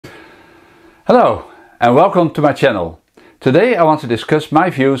Hello and welcome to my channel. Today I want to discuss my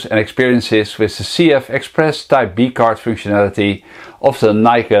views and experiences with the CFexpress Type B card functionality of the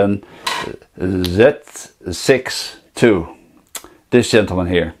Nikon Z6ii. This gentleman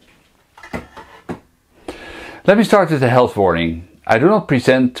here. Let me start with a health warning. I do not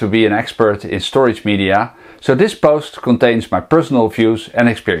pretend to be an expert in storage media, so this post contains my personal views and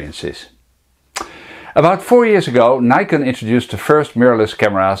experiences. About 4 years ago, Nikon introduced the first mirrorless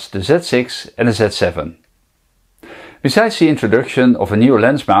cameras, the Z6 and the Z7. Besides the introduction of a new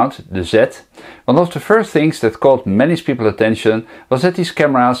lens mount, the Z, one of the first things that caught many people's attention was that these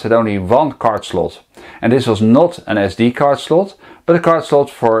cameras had only one card slot. And this was not an SD card slot, but a card slot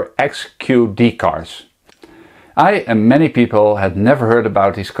for XQD cards. I and many people had never heard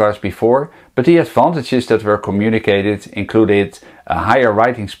about these cards before, but the advantages that were communicated included a higher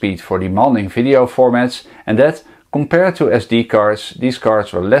writing speed for demanding video formats, and that, compared to SD cards, these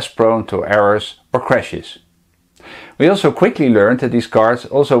cards were less prone to errors or crashes. We also quickly learned that these cards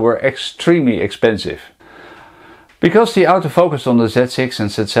also were extremely expensive. Because the autofocus on the Z6 and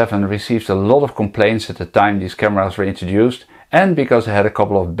Z7 received a lot of complaints at the time these cameras were introduced, and because I had a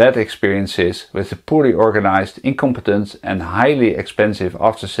couple of bad experiences with the poorly organized, incompetent and highly expensive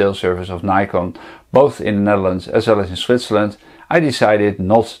after-sales service of Nikon, both in the Netherlands as well as in Switzerland, I decided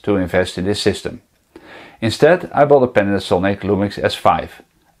not to invest in this system. Instead, I bought a Panasonic Lumix S5,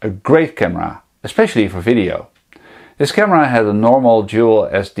 a great camera, especially for video. This camera had a normal dual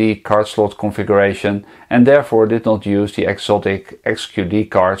SD card slot configuration and therefore did not use the exotic XQD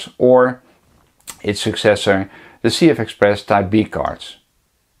cards or its successor, the CFexpress Type B cards.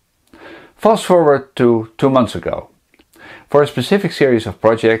 Fast forward to 2 months ago. For a specific series of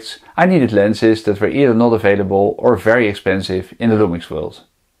projects, I needed lenses that were either not available or very expensive in the Lumix world.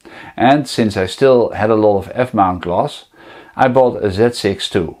 And since I still had a lot of f-mount glass, I bought a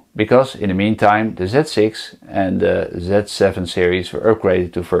Z6 II, because in the meantime the Z6 and the Z7 series were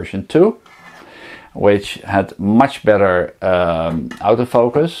upgraded to version 2, which had much better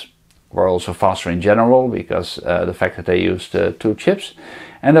autofocus, were also faster in general because the fact that they used 2 chips,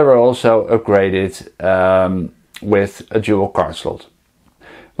 and they were also upgraded with a dual card slot.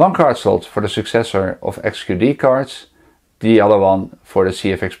 One card slot for the successor of XQD cards, the other one for the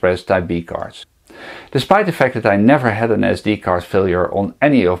CFexpress Type B cards. Despite the fact that I never had an SD card failure on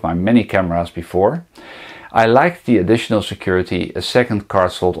any of my many cameras before, I liked the additional security a second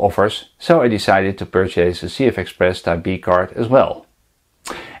card slot offers, so I decided to purchase a CFexpress Type B card as well.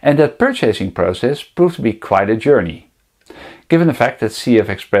 And that purchasing process proved to be quite a journey. Given the fact that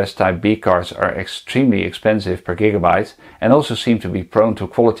CFexpress Type B cards are extremely expensive per gigabyte and also seem to be prone to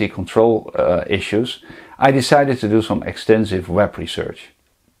quality control issues, I decided to do some extensive web research.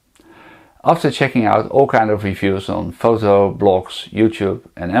 After checking out all kinds of reviews on photo, blogs, YouTube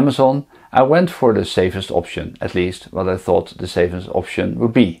and Amazon, I went for the safest option, at least what I thought the safest option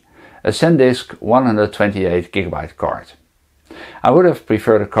would be, a SanDisk 128GB card. I would have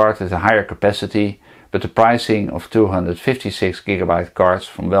preferred a card with a higher capacity, but the pricing of 256GB cards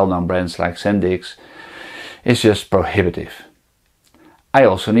from well-known brands like SanDisk is just prohibitive. I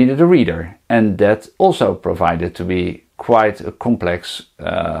also needed a reader, and that also provided to be quite a complex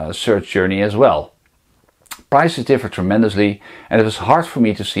search journey as well. Prices differ tremendously, and it was hard for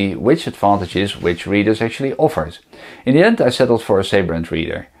me to see which advantages which readers actually offered. In the end I settled for a Sabrent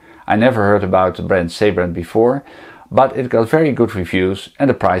reader. I never heard about the brand Sabrent before, but it got very good reviews and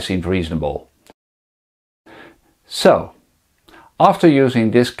the price seemed reasonable. So, after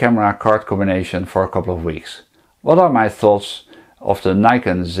using this camera card combination for a couple of weeks, what are my thoughts of the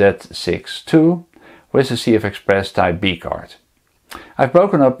Nikon Z6 II with the CFexpress Type B card? I've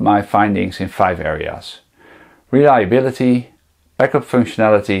broken up my findings in 5 areas: reliability, backup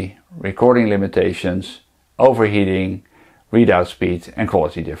functionality, recording limitations, overheating, readout speed and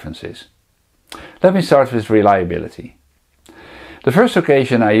quality differences. Let me start with reliability. The first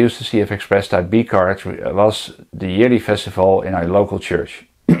occasion I used the CFexpress Type B card was the yearly festival in our local church.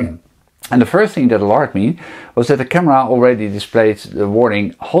 And the first thing that alarmed me was that the camera already displayed the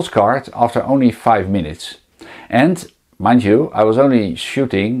warning hot card after only 5 minutes. And mind you, I was only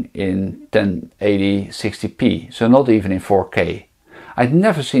shooting in 1080 60p, so not even in 4K. I'd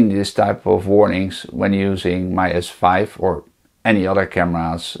never seen this type of warnings when using my S5 or any other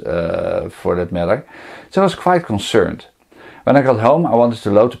cameras for that matter, so I was quite concerned. When I got home I wanted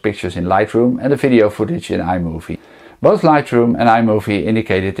to load the pictures in Lightroom and the video footage in iMovie. Both Lightroom and iMovie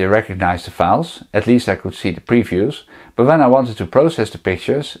indicated they recognized the files, at least I could see the previews, but when I wanted to process the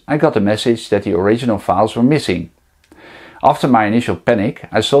pictures I got a message that the original files were missing. After my initial panic,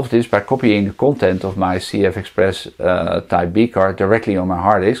 I solved this by copying the content of my CFexpress Type B card directly on my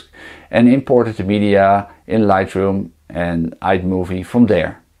hard disk and imported the media in Lightroom and iMovie from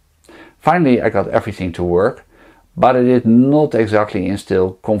there. Finally, I got everything to work, but it did not exactly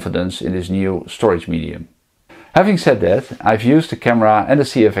instill confidence in this new storage medium. Having said that, I've used the camera and the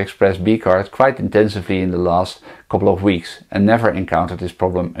CFexpress B card quite intensively in the last couple of weeks and never encountered this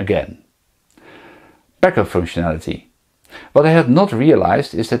problem again. Backup functionality. What I had not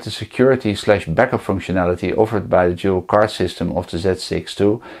realized is that the security/backup functionality offered by the dual card system of the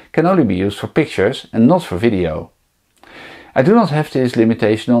Z6ii can only be used for pictures and not for video. I do not have this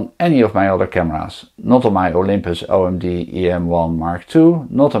limitation on any of my other cameras, not on my Olympus OMD EM1 Mark II,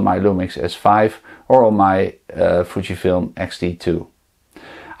 not on my Lumix S5 or on my Fujifilm X-T2.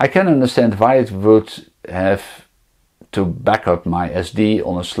 I can understand why it would have to back up my SD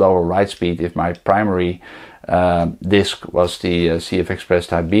on a slower write speed if my primary disk was the CFexpress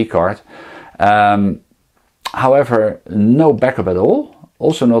Type B card. However, no backup at all.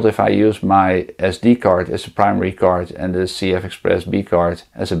 Also not if I use my SD card as a primary card and the CFexpress B card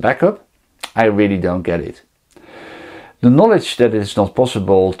as a backup. I really don't get it. The knowledge that it is not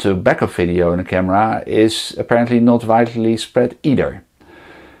possible to backup video in a camera is apparently not widely spread either.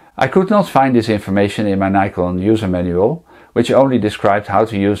 I could not find this information in my Nikon user manual, which only described how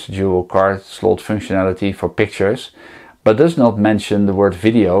to use the dual card slot functionality for pictures, but does not mention the word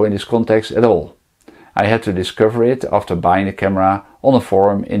video in this context at all. I had to discover it after buying the camera on a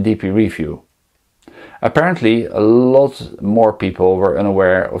forum in DP Review. Apparently a lot more people were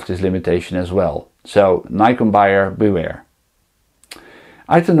unaware of this limitation as well, so Nikon buyer beware.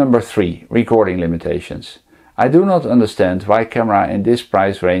 Item number 3, recording limitations. I do not understand why a camera in this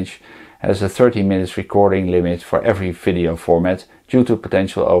price range has a 30 minutes recording limit for every video format due to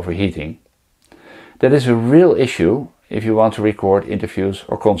potential overheating. That is a real issue if you want to record interviews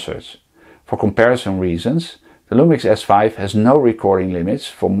or concerts. For comparison reasons, the Lumix S5 has no recording limits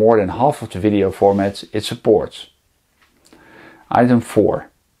for more than half of the video formats it supports. Item 4.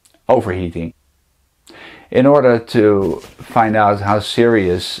 Overheating. In order to find out how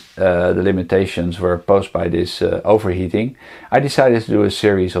serious the limitations were posed by this overheating, I decided to do a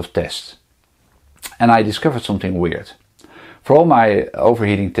series of tests. And I discovered something weird. For all my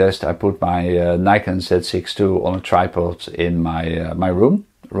overheating tests, I put my Nikon Z6ii on a tripod in my room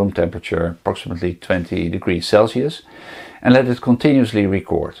temperature approximately 20 degrees Celsius, and let it continuously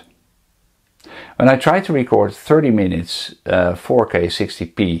record. When I tried to record 30 minutes 4K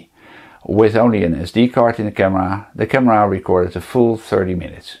 60p with only an SD card in the camera recorded a full 30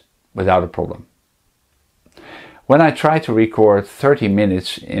 minutes without a problem. When I tried to record 30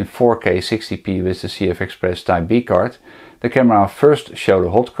 minutes in 4K 60p with the CFexpress Type B card, the camera first showed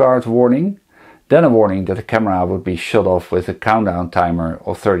a hot card warning, then a warning that the camera would be shut off with a countdown timer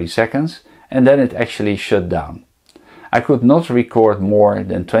of 30 seconds, and then it actually shut down. I could not record more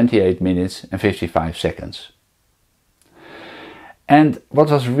than 28 minutes and 55 seconds. And what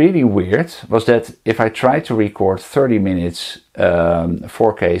was really weird was that if I tried to record 30 minutes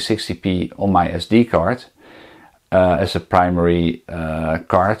 4K 60p on my SD card as a primary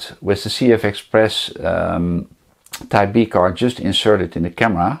card with the CFexpress Type B card just inserted in the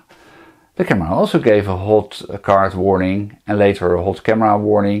camera also gave a hot card warning and later a hot camera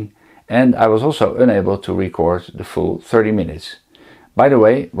warning, and I was also unable to record the full 30 minutes. By the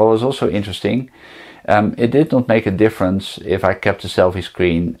way, what was also interesting, it did not make a difference if I kept the selfie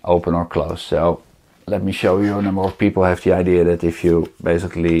screen open or closed. So let me show you. A number of people have the idea that if you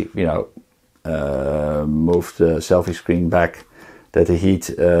basically, move the selfie screen back, that the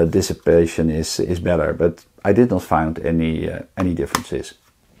heat dissipation is better, but I did not find any differences.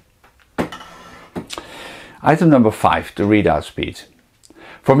 Item number 5, the readout speed.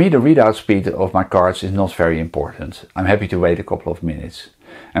 For me, the readout speed of my cards is not very important. I'm happy to wait a couple of minutes.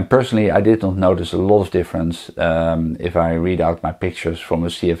 And personally, I did not notice a lot of difference if I read out my pictures from a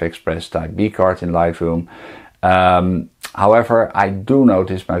CFexpress Type B card in Lightroom. However, I do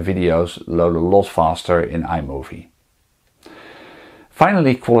notice my videos load a lot faster in iMovie.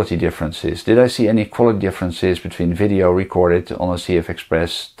 Finally, quality differences. Did I see any quality differences between video recorded on a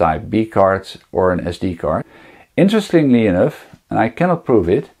CFexpress Type B card or an SD card? Interestingly enough, and I cannot prove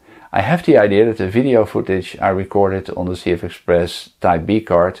it, I have the idea that the video footage I recorded on the CFexpress Type B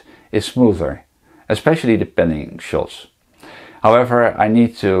card is smoother, especially the panning shots. However, I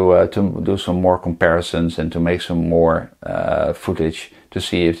need to do some more comparisons and to make some more footage to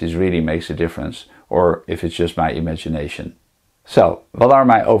see if this really makes a difference or if it's just my imagination. So, what are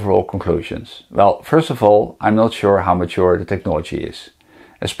my overall conclusions? Well, first of all, I'm not sure how mature the technology is,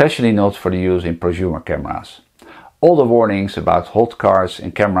 especially not for the use in prosumer cameras. All the warnings about hot cards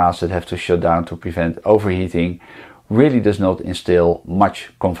and cameras that have to shut down to prevent overheating really does not instill much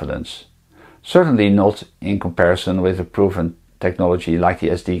confidence. Certainly not in comparison with a proven technology like the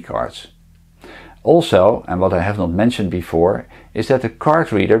SD cards. Also, and what I have not mentioned before, is that the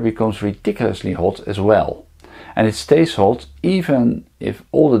card reader becomes ridiculously hot as well. And it stays hot even if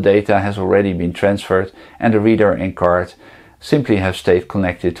all the data has already been transferred and the reader and card simply have stayed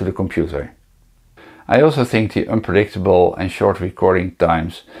connected to the computer. I also think the unpredictable and short recording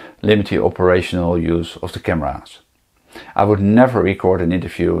times limit the operational use of the cameras. I would never record an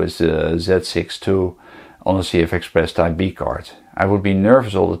interview with the Z6ii on a CFexpress Type B card. I would be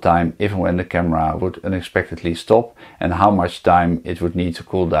nervous all the time even when the camera would unexpectedly stop and how much time it would need to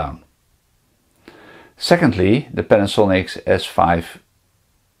cool down. Secondly, the Panasonic S5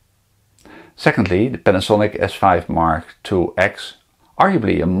 Mark IIX,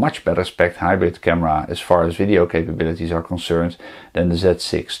 arguably a much better spec hybrid camera as far as video capabilities are concerned than the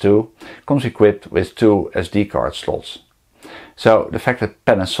Z6ii, comes equipped with 2 SD card slots. So the fact that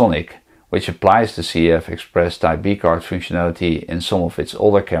Panasonic, which applies the CFexpress Type B card functionality in some of its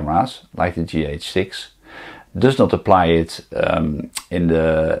older cameras, like the GH6, does not apply it in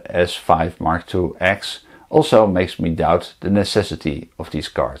the S5 Mark IIX, also makes me doubt the necessity of these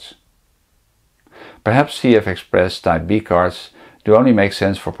cards. Perhaps CFexpress Type B cards do only make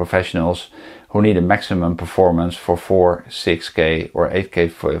sense for professionals who need a maximum performance for 4, 6K or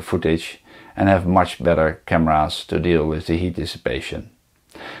 8K footage and have much better cameras to deal with the heat dissipation.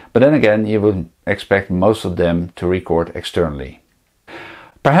 But then again, you would expect most of them to record externally.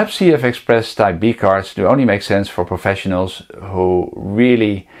 Perhaps CFexpress Type B cards do only make sense for professionals who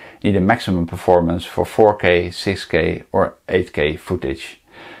really need a maximum performance for 4K, 6K or 8K footage.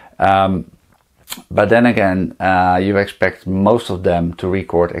 But then again, you expect most of them to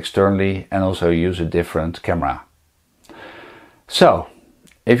record externally and also use a different camera. So,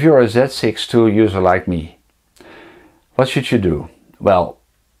 if you're a Z6ii user like me, what should you do? Well,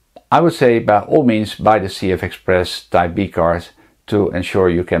 I would say by all means buy the CFexpress Type B card to ensure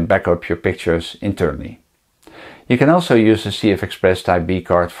you can back up your pictures internally. You can also use the CFexpress Type B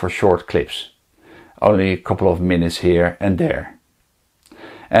card for short clips, only a couple of minutes here and there.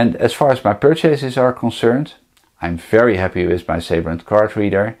 And as far as my purchases are concerned, I'm very happy with my Sabrent card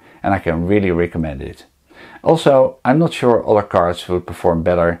reader and I can really recommend it. Also, I'm not sure other cards would perform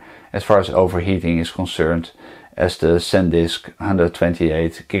better as far as overheating is concerned as the SanDisk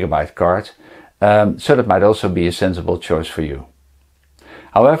 128GB card, so that might also be a sensible choice for you.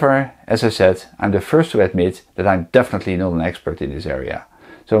 However, as I said, I'm the first to admit that I'm definitely not an expert in this area,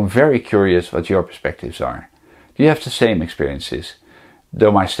 so I'm very curious what your perspectives are. Do you have the same experiences?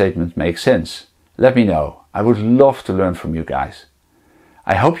 Though my statement makes sense, let me know. I would love to learn from you guys.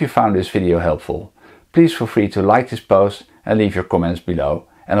 I hope you found this video helpful. Please feel free to like this post and leave your comments below.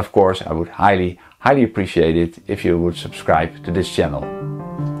 And of course, I would highly appreciate it if you would subscribe to this channel.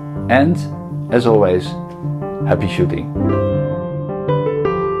 And as always, happy shooting.